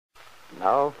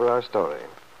Now for our story.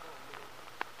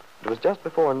 It was just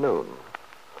before noon.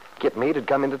 Kit Meade had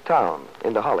come into town,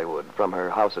 into Hollywood, from her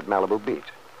house at Malibu Beach.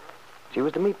 She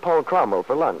was to meet Paul Cromwell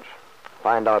for lunch,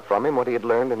 find out from him what he had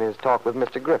learned in his talk with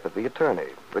Mr. Griffith, the attorney,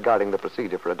 regarding the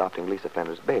procedure for adopting Lisa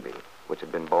Fenner's baby, which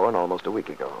had been born almost a week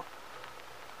ago.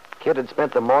 Kit had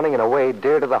spent the morning in a way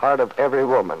dear to the heart of every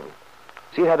woman.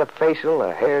 She had a facial,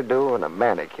 a hairdo, and a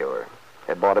manicure.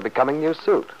 Had bought a becoming new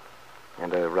suit,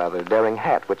 and a rather daring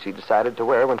hat, which she decided to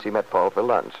wear when she met Paul for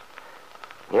lunch.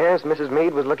 Yes, Mrs.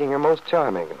 Meade was looking her most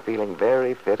charming and feeling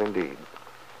very fit indeed.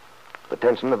 The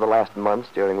tension of the last months,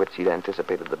 during which she'd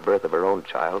anticipated the birth of her own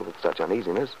child with such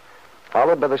uneasiness,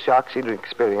 followed by the shock she'd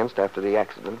experienced after the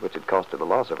accident which had cost her the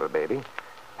loss of her baby,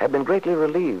 had been greatly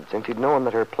relieved since she'd known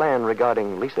that her plan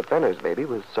regarding Lisa Fenner's baby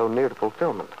was so near to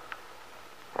fulfillment.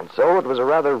 And so it was a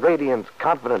rather radiant,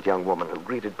 confident young woman who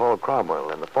greeted Paul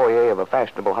Cromwell in the foyer of a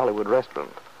fashionable Hollywood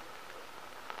restaurant.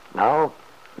 Now,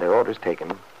 their orders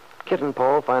taken, Kit and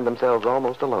Paul find themselves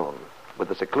almost alone, with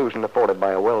the seclusion afforded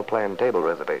by a well-planned table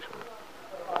reservation.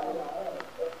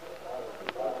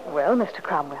 Well, Mr.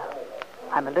 Cromwell,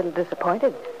 I'm a little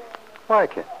disappointed. Why,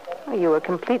 Kit? You were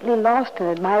completely lost in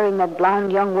admiring that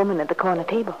blonde young woman at the corner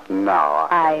table. No,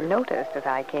 I noticed as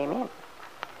I came in.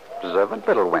 Observant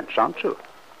little wench, aren't you?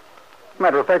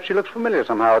 Matter of fact, she looks familiar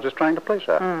somehow. Just trying to place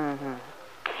her. Mm-hmm.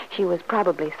 She was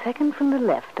probably second from the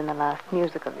left in the last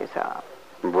musical you saw.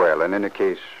 Well, in any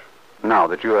case, now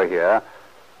that you're here,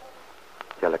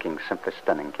 you're looking simply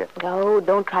stunning, Kit. Oh,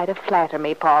 don't try to flatter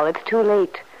me, Paul. It's too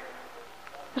late.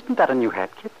 Isn't that a new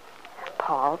hat, Kit?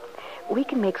 Paul, we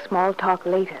can make small talk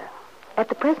later. At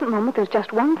the present moment, there's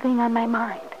just one thing on my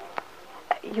mind.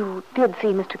 You did see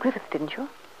Mr. Griffith, didn't you?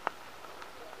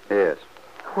 Yes.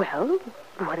 Well,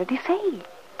 what did he say?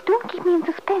 Don't keep me in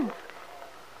suspense.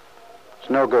 It's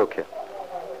no go, Kit.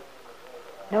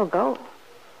 No go?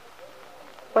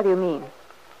 What do you mean?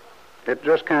 It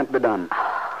just can't be done.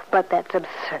 Oh, but that's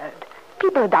absurd.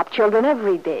 People adopt children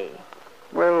every day.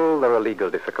 Well, there are legal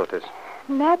difficulties.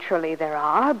 Naturally there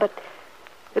are, but...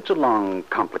 It's a long,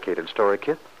 complicated story,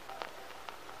 Kit.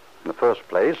 In the first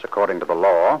place, according to the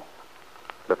law,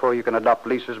 before you can adopt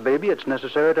Lisa's baby, it's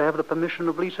necessary to have the permission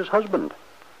of Lisa's husband.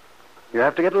 You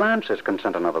have to get Lance's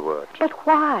consent, in other words. But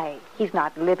why? He's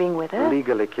not living with her.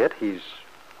 Legally, Kit, he's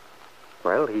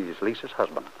Lisa's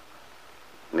husband.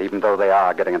 And even though they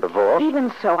are getting a divorce...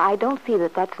 Even so, I don't see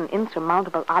that that's an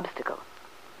insurmountable obstacle.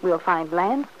 We'll find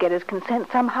Lance, get his consent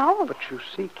somehow. But you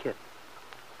see, Kit,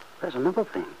 there's another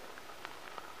thing.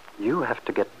 You have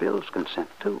to get Bill's consent,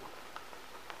 too.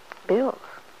 Bill's?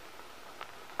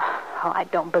 Oh, I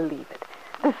don't believe it.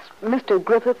 This Mr.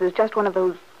 Griffith is just one of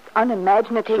those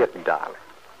unimaginative... Kit, darling.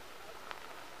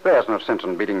 There's no sense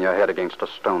in beating your head against a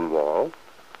stone wall.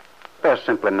 There's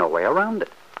simply no way around it.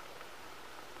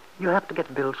 You have to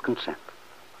get Bill's consent.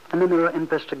 And then there are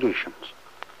investigations.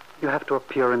 You have to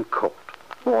appear in court.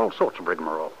 All sorts of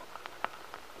rigmarole.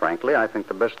 Frankly, I think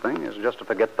the best thing is just to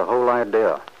forget the whole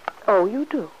idea. Oh, you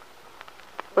do?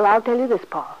 Well, I'll tell you this,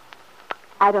 Paul.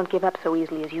 I don't give up so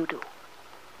easily as you do.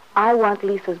 I want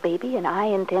Lisa's baby, and I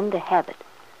intend to have it.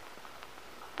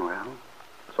 Well,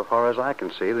 so far as I can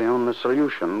see, the only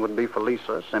solution would be for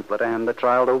Lisa simply to hand the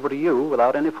child over to you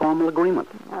without any formal agreement.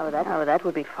 Oh, that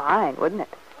would be fine, wouldn't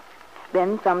it?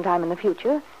 Then, sometime in the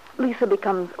future, Lisa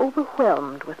becomes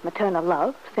overwhelmed with maternal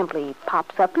love, simply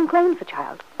pops up and claims the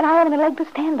child, and I haven't a leg to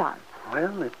stand on.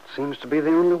 Well, it seems to be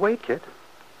the only way, Kit.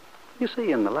 You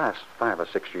see, in the last 5 or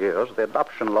 6 years, the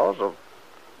adoption laws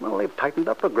they've tightened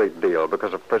up a great deal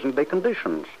because of present-day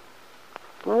conditions.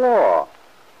 War.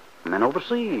 Men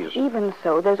overseas. Even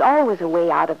so, there's always a way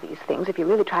out of these things if you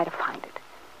really try to find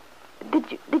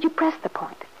it. Did you press the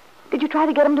point? Did you try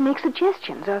to get him to make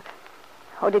suggestions,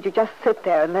 or did you just sit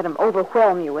there and let him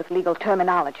overwhelm you with legal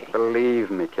terminology?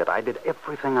 Believe me, Kit, I did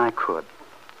everything I could.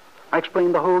 I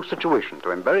explained the whole situation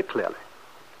to him very clearly.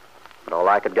 But all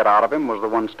I could get out of him was the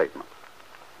one statement.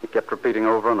 He kept repeating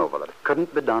over and over that it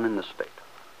couldn't be done in this state.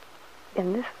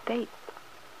 In this state?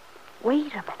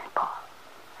 Wait a minute, Paul.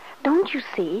 Don't you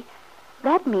see?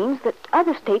 That means that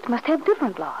other states must have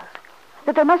different laws.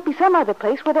 That there must be some other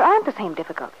place where there aren't the same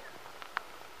difficulties.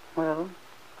 Well,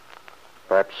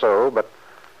 perhaps so, but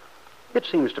it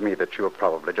seems to me that you'll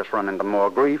probably just run into more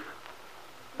grief.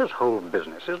 This whole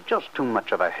business is just too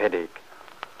much of a headache.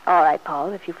 All right,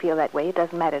 Paul, if you feel that way, it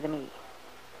doesn't matter to me.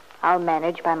 I'll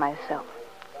manage by myself.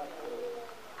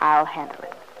 I'll handle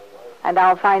it. And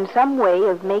I'll find some way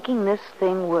of making this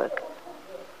thing work.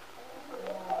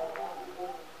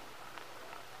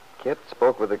 Kit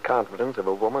spoke with the confidence of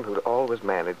a woman who'd always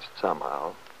managed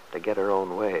somehow to get her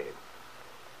own way.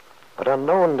 But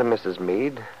unknown to Mrs.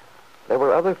 Meade, There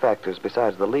were other factors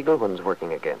besides the legal ones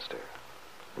working against her,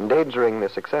 endangering the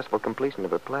successful completion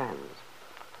of her plans.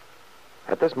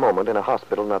 At this moment, in a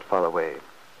hospital not far away,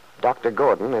 Dr.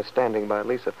 Gordon is standing by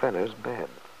Lisa Fenner's bed.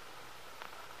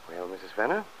 Well, Mrs.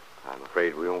 Fenner, I'm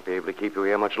afraid we won't be able to keep you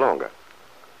here much longer.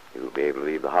 You'll be able to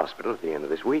leave the hospital at the end of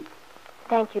this week.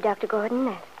 Thank you, Dr.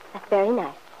 Gordon. That's very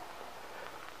nice.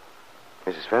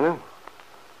 Mrs. Fenner,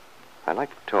 I'd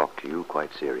like to talk to you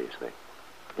quite seriously.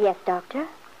 Yes, Doctor.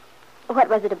 What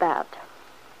was it about?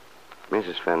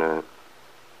 Mrs. Fenner,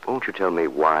 won't you tell me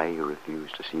why you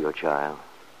refuse to see your child?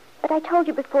 But I told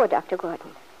you before, Dr.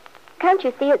 Gordon. Can't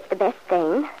you see it's the best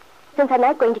thing, since I'm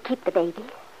not going to keep the baby?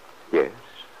 Yes,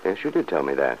 you did tell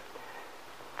me that.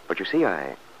 But you see,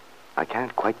 I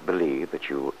can't quite believe that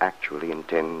you actually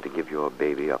intend to give your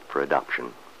baby up for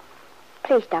adoption.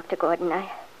 Please, Dr. Gordon,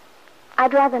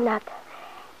 I'd rather not.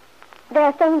 There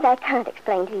are things I can't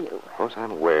explain to you. Of course,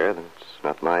 I'm aware that it's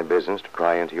not my business to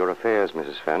pry into your affairs,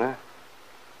 Mrs. Fenner.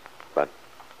 But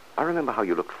I remember how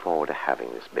you looked forward to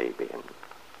having this baby, and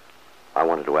I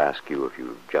wanted to ask you if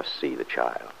you'd just see the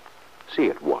child. See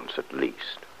it once, at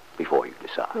least, before you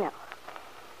decide.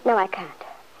 No, I can't.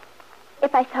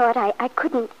 If I saw it, I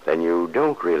couldn't. Then you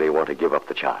don't really want to give up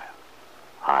the child.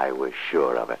 I was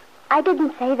sure of it. I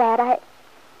didn't say that.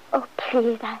 Oh,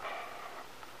 please,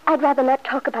 I'd rather not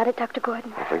talk about it, Dr.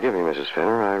 Gordon. Well, forgive me, Mrs.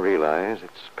 Fenner. I realize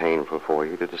it's painful for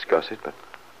you to discuss it, but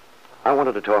I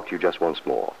wanted to talk to you just once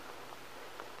more.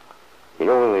 You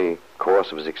know, in the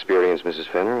course of his experience, Mrs.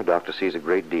 Fenner, a doctor sees a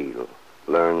great deal,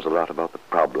 learns a lot about the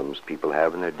problems people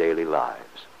have in their daily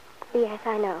lives. Yes,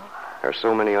 I know. There are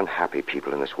so many unhappy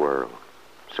people in this world.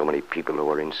 So many people who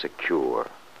are insecure,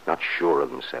 not sure of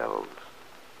themselves,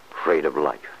 afraid of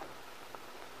life.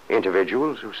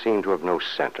 Individuals who seem to have no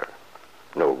center,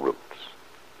 no roots.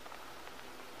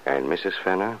 And, Mrs.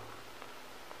 Fenner,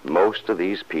 most of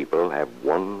these people have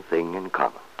one thing in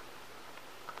common.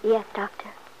 Yes, Doctor.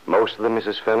 Most of them,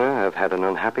 Mrs. Fenner, have had an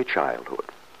unhappy childhood,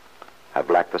 have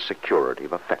lacked the security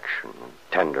of affection and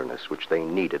tenderness which they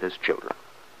needed as children.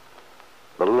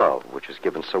 The love which is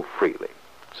given so freely,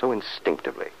 so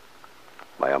instinctively,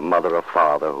 by a mother or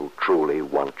father who truly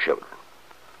want children.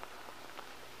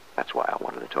 That's why I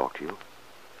wanted to talk to you.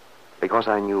 Because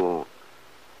I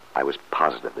was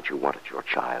positive that you wanted your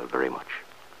child very much.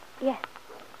 Yes.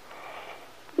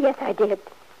 Yes, I did.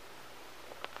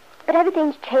 But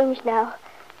everything's changed now.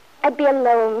 I'd be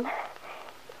alone.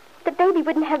 The baby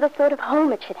wouldn't have the sort of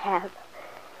home it should have.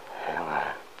 Well,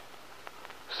 I'm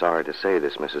sorry to say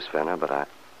this, Mrs. Fenner, but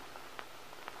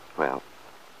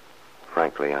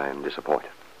frankly, I am disappointed.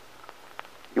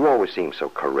 You always seem so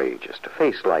courageous to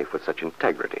face life with such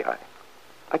integrity.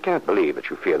 I can't believe that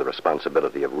you fear the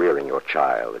responsibility of rearing your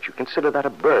child, that you consider that a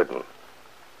burden.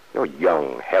 You're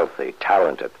young, healthy,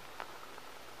 talented.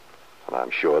 And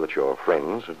I'm sure that your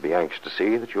friends would be anxious to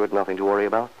see that you had nothing to worry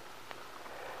about.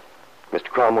 Mr.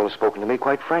 Cromwell has spoken to me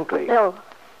quite frankly. No,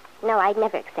 I'd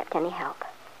never accept any help.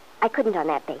 I couldn't on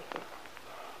that basis.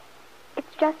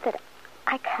 It's just that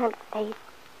I can't face...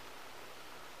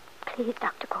 Please,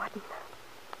 Dr. Gordon.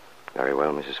 Very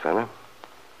well, Mrs. Fenner.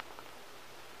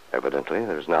 Evidently,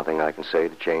 there's nothing I can say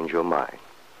to change your mind.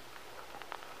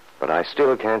 But I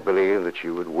still can't believe that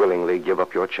you would willingly give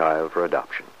up your child for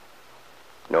adoption,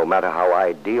 no matter how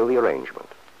ideal the arrangement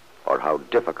or how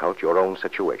difficult your own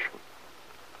situation,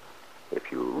 if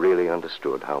you really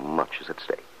understood how much is at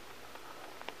stake.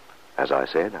 As I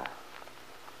said,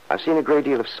 I've seen a great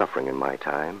deal of suffering in my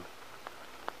time,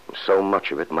 and so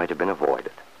much of it might have been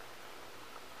avoided.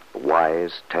 The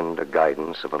wise, tender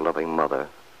guidance of a loving mother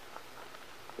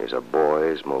is a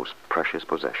boy's most precious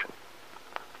possession.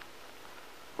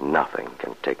 Nothing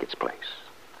can take its place.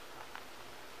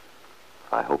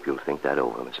 I hope you'll think that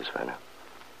over, Mrs. Fenner.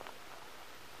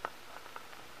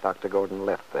 Dr. Gordon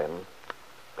left then,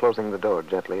 closing the door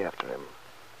gently after him.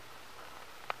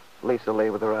 Lisa lay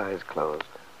with her eyes closed.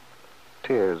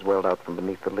 Tears welled out from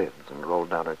beneath the lids and rolled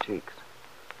down her cheeks.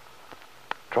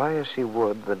 Try as she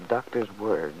would, the doctor's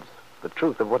words, the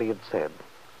truth of what he had said,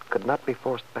 could not be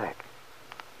forced back.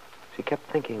 She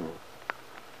kept thinking...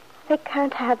 I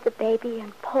can't have the baby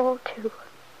and Paul, too.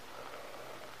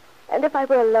 And if I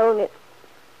were alone,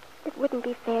 it wouldn't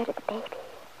be fair to the baby.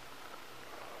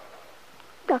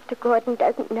 Dr. Gordon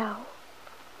doesn't know.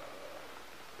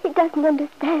 He doesn't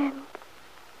understand.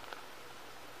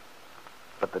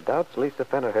 But the doubts Lisa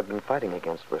Fenner had been fighting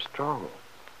against were strong.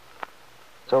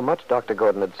 So much Dr.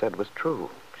 Gordon had said was true.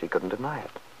 She couldn't deny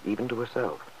it, even to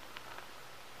herself.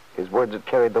 His words had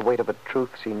carried the weight of a truth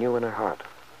she knew in her heart.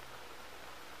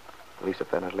 Lisa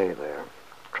Fenner lay there,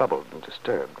 troubled and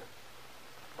disturbed,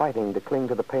 fighting to cling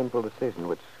to the painful decision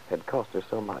which had cost her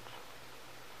so much.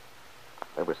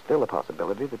 there was still a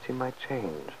possibility that she might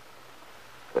change.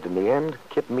 That in the end,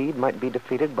 Kit Meade might be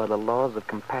defeated by the laws of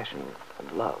compassion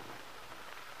and love.